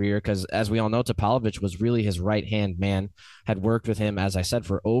his career. Because as we all know, Topalovic was really his right-hand man, had worked with him, as I said,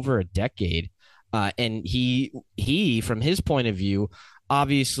 for over a decade. And he, from his point of view,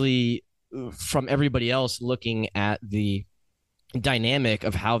 obviously from everybody else looking at the dynamic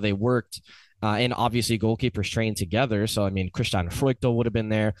of how they worked, and obviously goalkeepers trained together. So, I mean, Christian Freuchtel would have been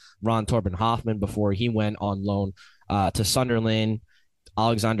there, Ron Torben Hoffman before he went on loan to Sunderland,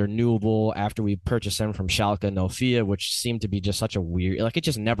 Alexander Nubel after we purchased him from Schalke 04, which seemed to be just such a weird, like it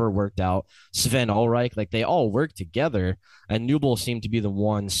just never worked out. Sven Ulreich, like they all worked together, and Nubel seemed to be the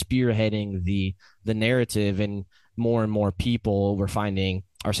one spearheading the narrative, and more people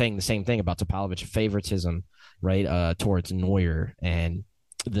are saying the same thing about Topalovic favoritism, right, towards Neuer and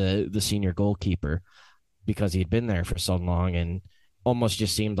the senior goalkeeper, because he'd been there for so long and almost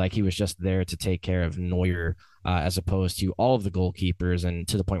just seemed like he was just there to take care of Neuer, as opposed to all of the goalkeepers, and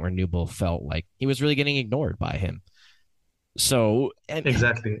to the point where Nubel felt like he was really getting ignored by him. So,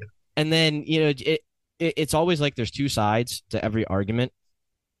 Exactly. and then, it's always like there's two sides to every argument,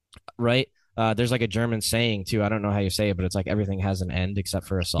 right? There's like a German saying too. I don't know how you say it, but it's like everything has an end except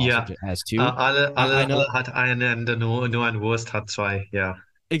for a Ja, sausage. It has two. alle, I alle, know. alle hat eine Ende, nur ein Wurst hat zwei. Ja,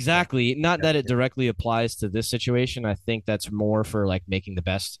 Exactly. Not Yeah. that it Yeah. directly applies to this situation. I think that's more for like making the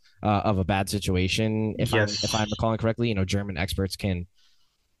best of a bad situation. If I'm Yes. recalling correctly, German experts can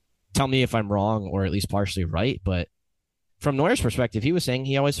tell me if I'm wrong or at least partially right. But from Neuer's perspective, he was saying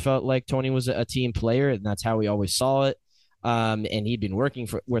he always felt like Tony was a team player, and that's how he always saw it. And he'd been working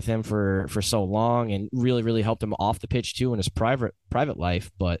with him for so long, and really really helped him off the pitch too in his private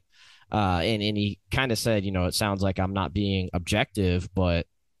life. But and he kind of said, it sounds like I'm not being objective, but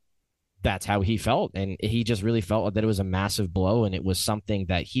that's how he felt, and he just really felt that it was a massive blow, and it was something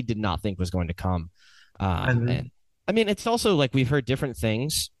that he did not think was going to come. And And I mean, it's also like we've heard different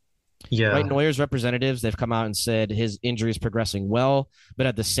things, right? yeah. Neuer's representatives, they've come out and said his injury is progressing well, but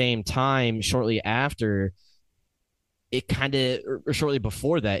at the same time, shortly after, it kind of, or shortly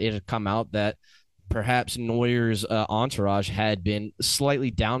before that, it had come out that perhaps Neuer's entourage had been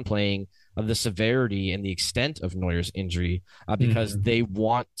slightly downplaying of the severity and the extent of Neuer's injury because Mhm. they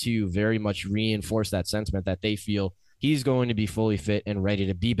want to very much reinforce that sentiment that they feel he's going to be fully fit and ready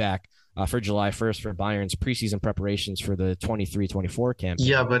to be back for July 1st for Bayern's preseason preparations for the 23-24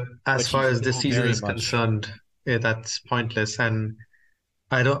 Yeah, campaign, but as which he far as this still season very is much. concerned, that's pointless. And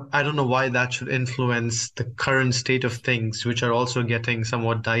I don't know why that should influence the current state of things, which are also getting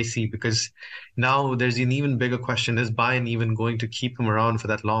somewhat dicey because now there's an even bigger question. Is Bayern even going to keep him around for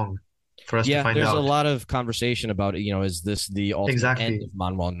that long for us to Yeah, find there's a out? lot of conversation about it. Is this the ultimate end Exactly. of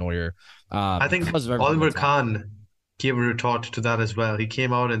Manuel Neuer I think because of everything Oliver that's happened? Kahn gave a retort to that as well. He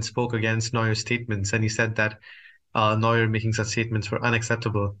came out and spoke against Neuer's statements, and he said that Neuer making such statements were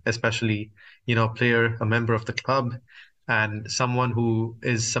unacceptable, especially, a player, a member of the club, and someone who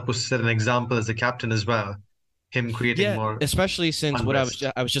is supposed to set an example as a captain as well. Him creating Yeah, more especially since what unrest.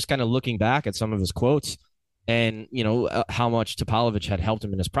 I was just kind of looking back at some of his quotes and how much Topalovic had helped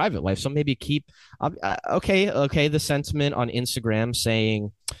him in his private life. So maybe keep okay, the sentiment on Instagram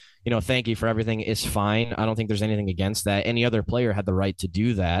saying, thank you for everything is fine. I don't think there's anything against that. Any other player had the right to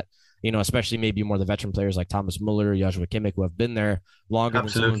do that. Especially maybe more the veteran players like Thomas Muller, Joshua Kimmich, who have been there longer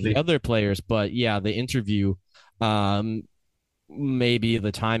than some of the Absolutely. other players. But yeah, the interview, um, maybe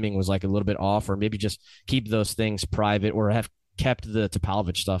the timing was like a little bit off, or maybe just keep those things private, or have kept the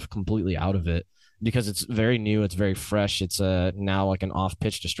Topalovic stuff completely out of it because it's very new, it's very fresh. It's now like an off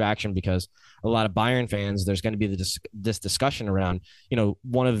pitch distraction because a lot of Bayern fans, there's going to be this discussion around,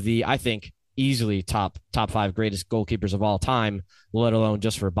 one of the, I think, easily top five greatest goalkeepers of all time, let alone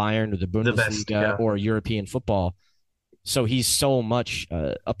just for Bayern or the The best. Bundesliga Yeah. or European football. So he's so much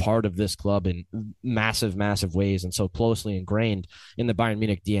a part of this club in massive, massive ways, and so closely ingrained in the Bayern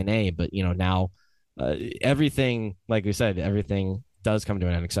Munich DNA. But now everything, like we said, everything does come to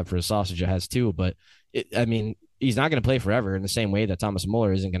an end except for the sausage. It has too. But I mean, he's not going to play forever in the same way that Thomas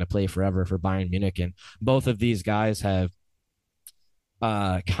Muller isn't going to play forever for Bayern Munich. And both of these guys have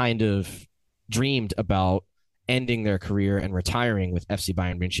kind of dreamed about ending their career and retiring with FC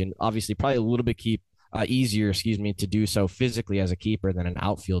Bayern München. Obviously, probably a little bit easier, excuse me, to do so physically as a keeper than an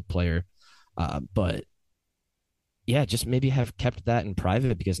outfield player. But yeah, just maybe have kept that in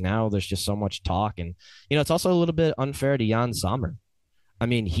private because now there's just so much talk, and it's also a little bit unfair to Jan Sommer. I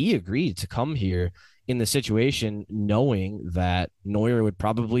mean, he agreed to come here in the situation knowing that Neuer would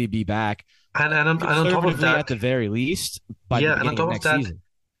probably be back And on top of conservatively that, at the very least by the yeah, and on beginning of top of next that, season.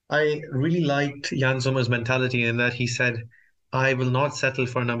 I really liked Jan Sommer's mentality in that he said, I will not settle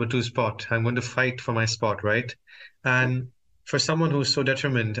for a number two spot. I'm going to fight for my spot, right? And for someone who's so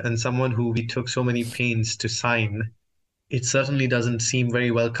determined and someone who we took so many pains to sign, it certainly doesn't seem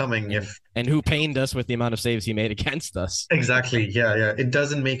very welcoming and if and who pained us with the amount of saves he made against us. exactly, yeah, yeah. It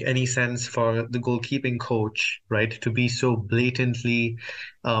doesn't make any sense for the goalkeeping coach, right, to be so blatantly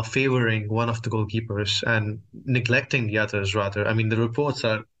favoring one of the goalkeepers and neglecting the others, rather. I mean, the reports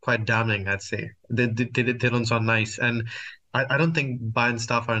are quite damning, I'd say. They don't sound nice. And I don't think Bayern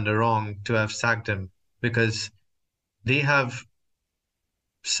staff are in the wrong to have sacked him because they have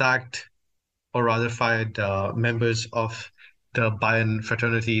sacked or rather fired members of the Bayern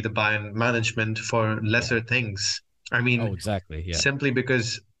fraternity, the Bayern management for Yeah. lesser things. I Oh, mean, exactly. Yeah. simply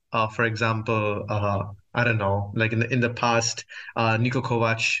because, for example, I don't know, like in the past, Niko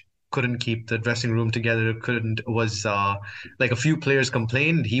Kovac couldn't keep the dressing room together, couldn't was like a few players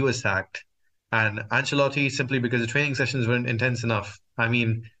complained, he was sacked, and Ancelotti simply because the training sessions weren't intense enough. I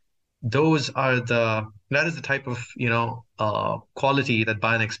mean, that is the type of quality that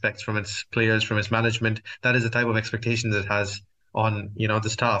Bayern expects from its players, from its management. That is the type of expectations it has on the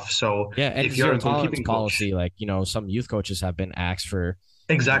staff. So Yeah, and if you're zero a tolerance goalkeeping coach, policy. Like, some youth coaches have been axed for,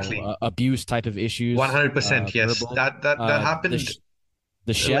 exactly, abuse type of issues, 100%, yes, verbal. that The happened.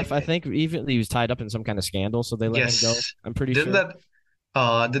 the Like, chef, I think, even he was tied up in some kind of scandal, so they let him go. yes, I'm pretty didn't sure. that?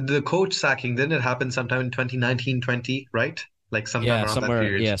 The coach sacking, didn't it happen sometime in 2019-20, right? Like sometime around that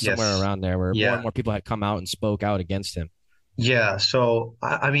period. Somewhere Yes. around there where more and Yeah. more people had come out and spoke out against him. Yeah. So,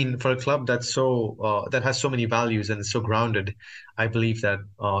 I mean, for a club that's that has so many values and is so grounded, I believe that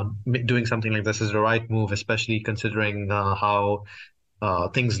doing something like this is the right move, especially considering how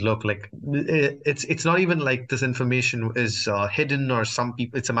things look like. It's not even like this information is hidden, or some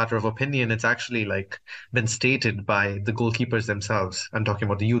people, it's a matter of opinion. It's actually like been stated by the goalkeepers themselves. I'm talking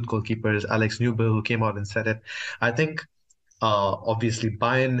about the youth goalkeepers, Alex Newbill, who came out and said it. I think obviously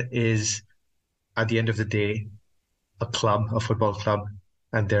Bayern is, at the end of the day, a club, a football club,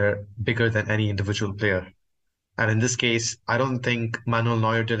 and they're bigger than any individual player. And in this case, I don't think Manuel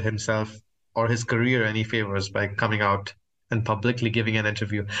Neuer did himself or his career any favors by coming out and publicly giving an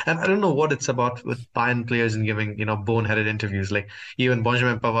interview. And I don't know what it's about with Bayern players and giving, boneheaded interviews. Like even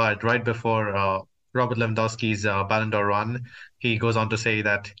Benjamin Pavard, right before Robert Lewandowski's Ballon d'Or run, he goes on to say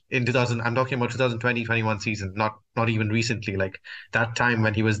that in 2000, I'm talking about 2020-21 season, not even recently, like that time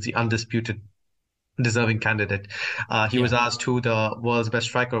when he was the undisputed deserving candidate. He was Yeah. asked who the world's best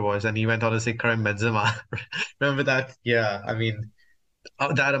striker was, and he went on to say Karim Benzema. Remember that? Yeah, I mean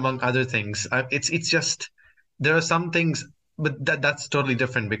that among other things. It's just there are some things, but that's totally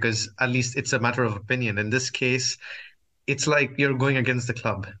different because at least it's a matter of opinion. In this case, it's like you're going against the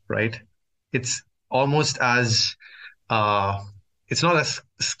club, right? It's almost as uh, it's not as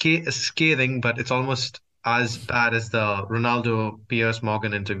scathing, but it's almost as bad as the Ronaldo Piers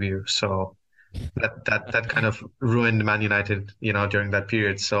Morgan interview. So that kind of ruined Man United, during that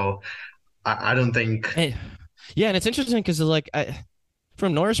period. So I don't think And, yeah, and it's interesting because like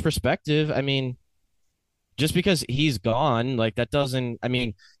from Neuer's perspective, I mean, just because he's gone, like that doesn't, I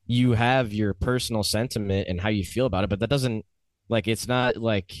mean, you have your personal sentiment and how you feel about it, but that doesn't, like, it's not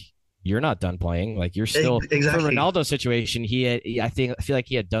like you're not done playing. Like you're still, for exactly. Ronaldo's situation, I feel like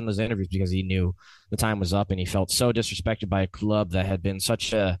he had done those interviews because he knew the time was up and he felt so disrespected by a club that had been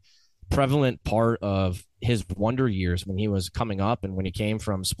such a prevalent part of his wonder years when he was coming up and when he came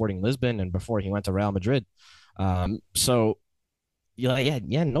from Sporting Lisbon and before he went to Real Madrid. So yeah,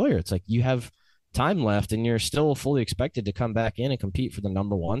 Neuer. It's like you have time left, and you're still fully expected to come back in and compete for the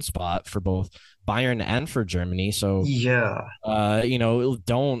number one spot for both Bayern and for Germany. So, Yeah.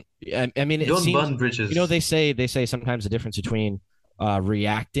 don't. I mean, it Don't seems, burn bridges. they say sometimes the difference between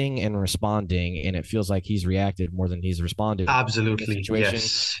reacting and responding, and it feels like he's reacted more than he's responded in this Absolutely. situation.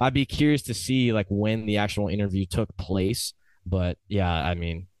 Yes. I'd be curious to see like when the actual interview took place, but yeah, I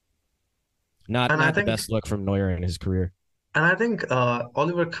mean, And I not the think best look from Neuer in his career. and I think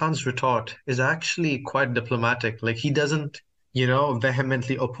Oliver Kahn's retort is actually quite diplomatic. Like he doesn't,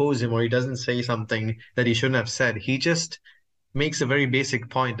 vehemently oppose him, or he doesn't say something that he shouldn't have said. He just makes a very basic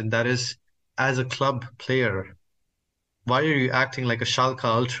point, and that is, as a club player, why are you acting like a Schalke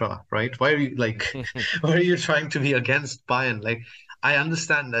ultra, right? Why are you like, why are you trying to be against Bayern? Like, I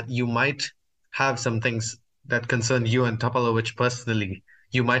understand that you might have some things that concern you and Topalovic personally.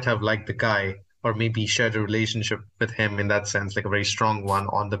 You might have liked the guy, or maybe shared a relationship with him in that sense, like a very strong one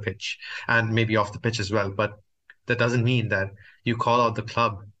on the pitch and maybe off the pitch as well. But that doesn't mean that you call out the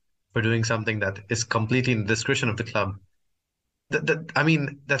club for doing something that is completely in the discretion of the club. I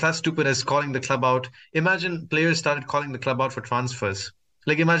mean, that's as stupid as calling the club out. Imagine players started calling the club out for transfers.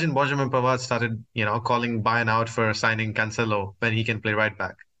 Like, imagine Benjamin Pavard started, calling Bayern out for signing Cancelo when he can play right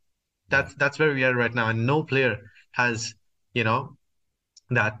back. Yeah. That's where we are right now, and no player has, you know,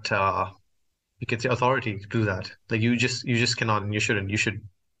 that you can say authority to do that. Like, you just cannot, and you shouldn't. You should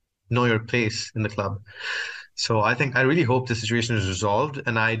know your place in the club. So I really hope the situation is resolved,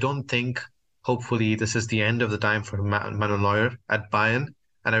 and I don't think, hopefully, this is the end of the time for Manuel Neuer at Bayern,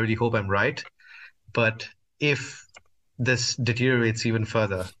 and I really hope I'm right. But if this deteriorates even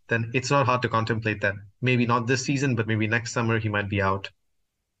further, then it's not hard to contemplate that maybe not this season, but maybe next summer he might be out.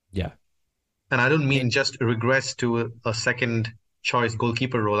 Yeah. And I don't It, mean just regress to a second choice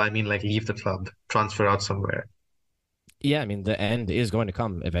goalkeeper role. I mean like leave the club, transfer out somewhere. yeah, I mean, the end is going to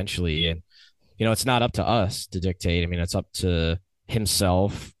come eventually. And, it's not up to us to dictate. I mean, it's up to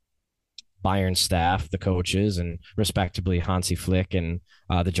himself, Bayern staff, the coaches, and respectively Hansi Flick and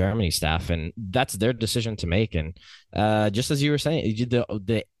the Germany staff. And that's their decision to make. And just as you were saying,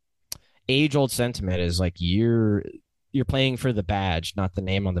 the age old sentiment is like you're playing for the badge, not the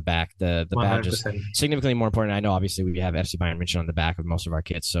name on the back. The badge is 100%. significantly more important. I know obviously we have FC Bayern München on the back of most of our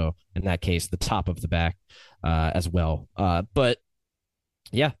kits, so in that case, the top of the back as well. But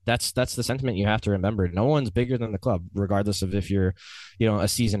yeah, that's the sentiment you have to remember. No one's bigger than the club, regardless of if you're, a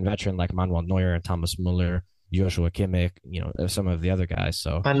seasoned veteran like Manuel Neuer and Thomas Muller. Joshua Kimmich, some of the other guys.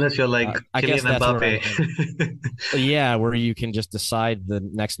 So Unless you're like I guess Kylian that's where I Mbappe. land. Yeah, where you can just decide the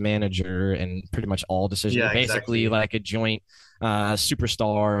next manager and pretty much all decisions. You're Yeah, basically exactly. like a joint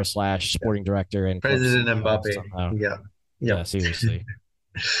superstar slash Yeah. sporting director and club President CEO Mbappe. somehow. Yeah. Yeah, Yep. seriously.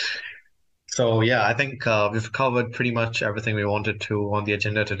 So yeah, I think we've covered pretty much everything we wanted to on the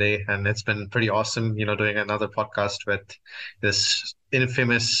agenda today, and it's been pretty awesome, doing another podcast with this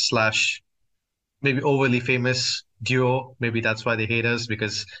infamous slash maybe overly famous duo. Maybe that's why they hate us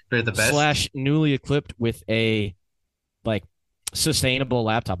because we're the best. Slash newly equipped with a like sustainable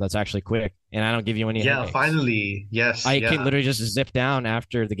laptop that's actually quick and I don't give you any Yeah, headaches. finally. Yes, I can yeah. literally just zip down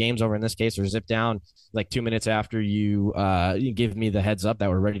after the game's over in this case, or zip down like 2 minutes after you give me the heads up that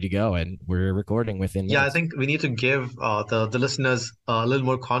we're ready to go and we're recording within Yeah, I minutes. think we need to give the listeners a little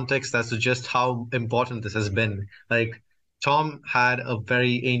more context as to just how important this has been. Like, Tom had a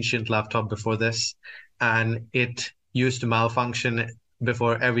very ancient laptop before this, and it used to malfunction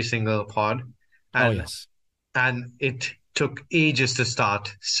before every single pod, Oh and yes. it took ages to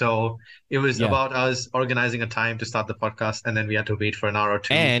start. So it was Yeah. about us organizing a time to start the podcast, and then we had to wait for an hour or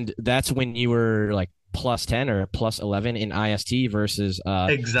two. And that's when you were like plus 10 or plus 11 in IST versus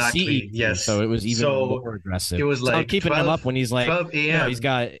Exactly. CET. So Yes. it was even So more it aggressive. was So I'm like keeping him up when he's like, 12 he's a.m.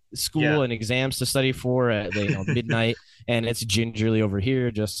 got school Yeah. and exams to study for at midnight. And it's gingerly over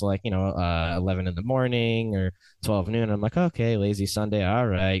here, just like, 11 in the morning or 12 noon. I'm like, okay, lazy Sunday. All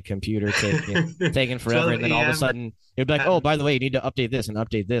right. Computer taking forever. And then 12 all of a a.m. sudden it'd be like, oh, and by the way, you need to update this and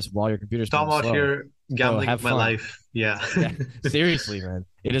update this while your computer's Tom being out slow. here So gambling have with my fun. life. Yeah. Yeah, seriously, man.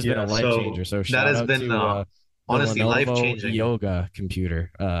 It has been a Yeah. life So changer. So that shout has out been to the honestly life Lenovo changing. Yoga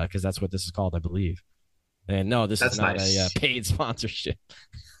computer, because that's what this is called, I believe. And no, this is That's not a nice. paid sponsorship.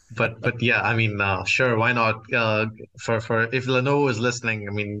 But yeah, I mean, sure, why not? For if Lenovo is listening,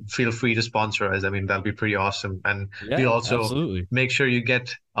 I mean, feel free to sponsor us. I mean, that'll be pretty awesome. And we Yeah, also absolutely. make sure you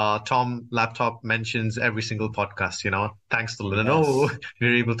get Tom laptop mentions every single podcast. Thanks to Lenovo, Yes.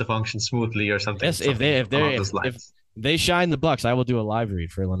 we're able to function smoothly or something, Yes, if they if along they those if lines. they shine the Bucks, I will do a live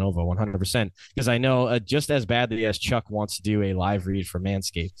read for Lenovo 100% because I know just as badly as Chuck wants to do a live read for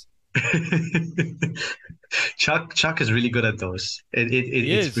Manscaped. Chuck is really good at those. He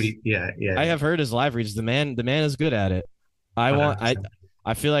It's is. pretty, yeah, yeah, I yeah. have heard his live reads. The man is good at it. I want I 100%.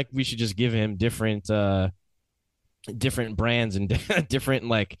 I feel like we should just give him different brands and different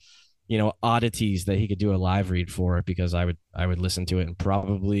like oddities that he could do a live read for because I would listen to it and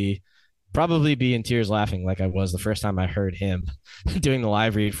probably be in tears laughing like I was the first time I heard him doing the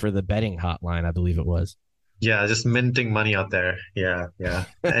live read for the betting hotline, I believe it was. Yeah, just minting money out there. Yeah, yeah.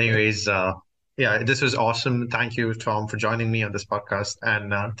 Anyways, yeah, this was awesome. Thank you, Tom, for joining me on this podcast.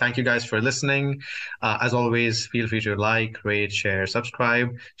 And thank you guys for listening. As always, feel free to like, rate, share, subscribe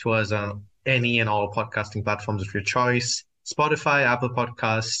to us on any and all podcasting platforms of your choice. Spotify, Apple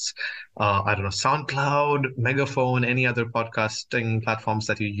Podcasts, I don't know, SoundCloud, Megaphone, any other podcasting platforms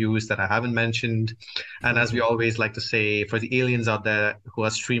that you use that I haven't mentioned. And as we always like to say, for the aliens out there who are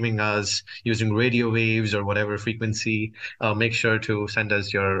streaming us using radio waves or whatever frequency, make sure to send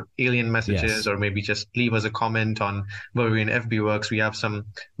us your alien messages Yes. or maybe just leave us a comment on Bavarian FB Works. We have some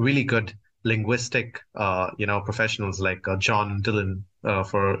really good linguistic, professionals like John Dillon,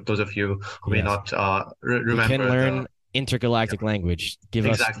 for those of you who may Yes. not He can remember the. learn intergalactic language. Give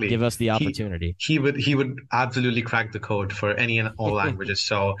us Exactly. give us the He opportunity. he would absolutely crack the code for any and all languages.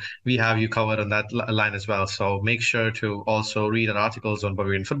 So we have you covered on that line as well. So make sure to also read our articles on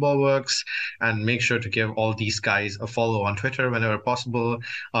Bavarian Football Works and make sure to give all these guys a follow on Twitter whenever possible.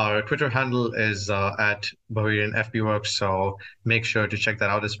 Our Twitter handle is at Bavarian FB Works. So make sure to check that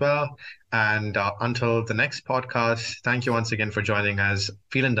out as well. And until the next podcast, thank you once again for joining us.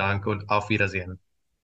 Vielen Dank und auf Wiedersehen.